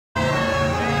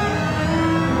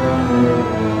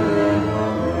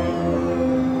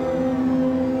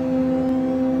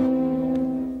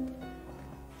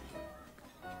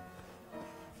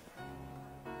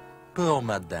pour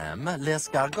Madame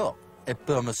l'escargot et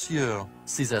pour Monsieur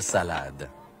Caesar salade.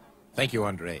 Thank you,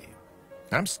 Andre.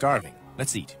 I'm starving.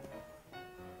 Let's eat.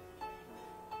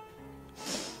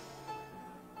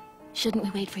 Shouldn't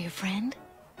we wait for your friend?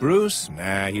 Bruce?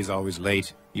 Nah, he's always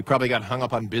late. He probably got hung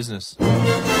up on business.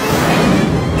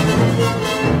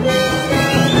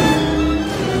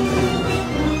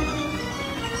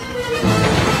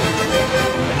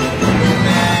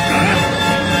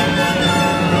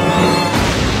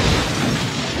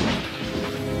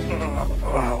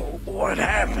 What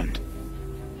happened?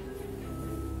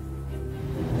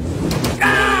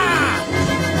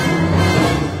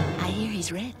 I hear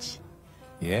he's rich.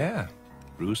 Yeah,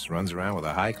 Bruce runs around with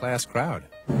a high-class crowd.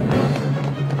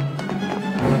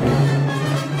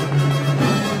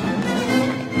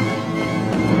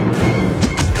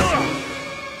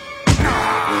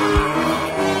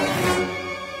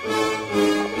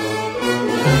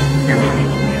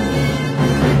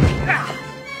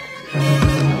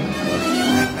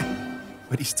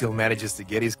 But he still manages to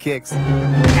get his kicks.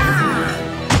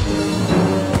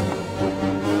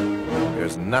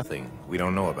 There's nothing we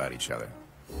don't know about each other.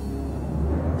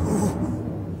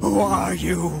 Who are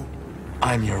you?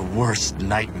 I'm your worst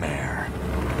nightmare.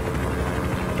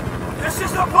 This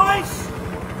is the place!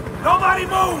 Nobody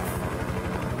move!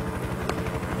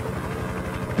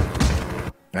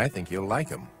 I think you'll like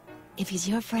him. If he's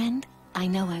your friend, I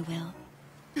know I will.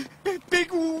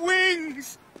 Big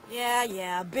wings!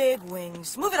 Yeah, big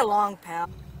wings. Move it along, pal.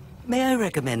 May I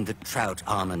recommend the trout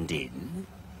almondine?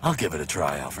 I'll give it a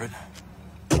try, Alfred.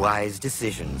 Wise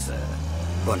decision, sir.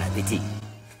 Bon appetit.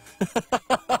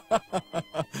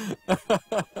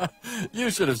 You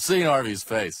should have seen Harvey's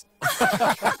face.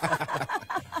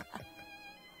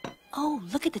 Oh,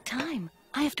 look at the time.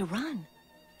 I have to run.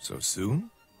 So soon?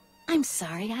 I'm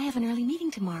sorry, I have an early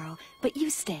meeting tomorrow, but you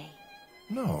stay.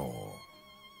 No.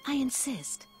 I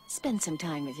insist. Spend some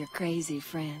time with your crazy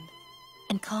friend.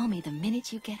 And call me the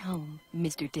minute you get home,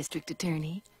 Mr. District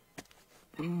Attorney.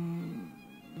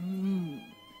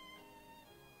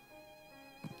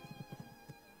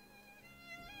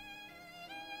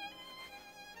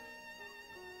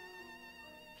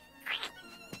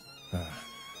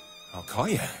 I'll call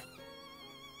you.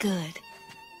 Good.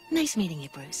 Nice meeting you,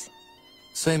 Bruce.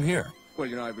 Same here. Well,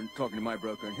 you know, I've been talking to my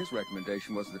broker, and his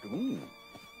recommendation was that,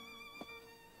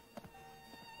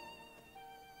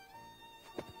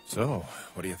 So,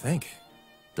 what do you think?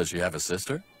 Does she have a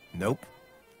sister? Nope.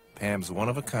 Pam's one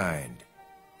of a kind.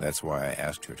 That's why I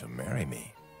asked her to marry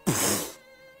me.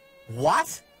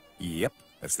 What? Yep,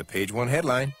 that's the page one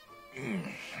headline.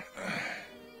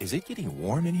 Is it getting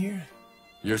warm in here?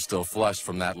 You're still flushed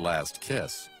from that last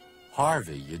kiss.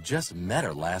 Harvey, you just met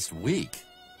her last week.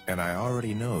 And I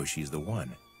already know she's the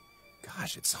one.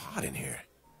 Gosh, it's hot in here.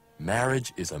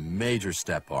 Marriage is a major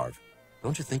step, Harv.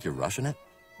 Don't you think you're rushing it?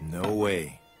 No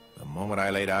way. The moment I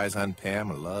laid eyes on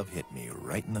Pam, love hit me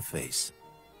right in the face.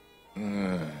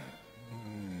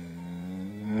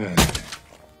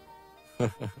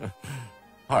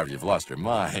 Harv, you've lost your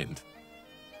mind.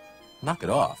 Knock it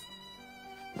off.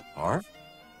 Harv?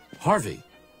 Harvey!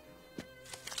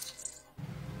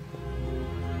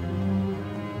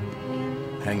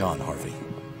 Hang on, Harvey.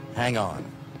 Hang on.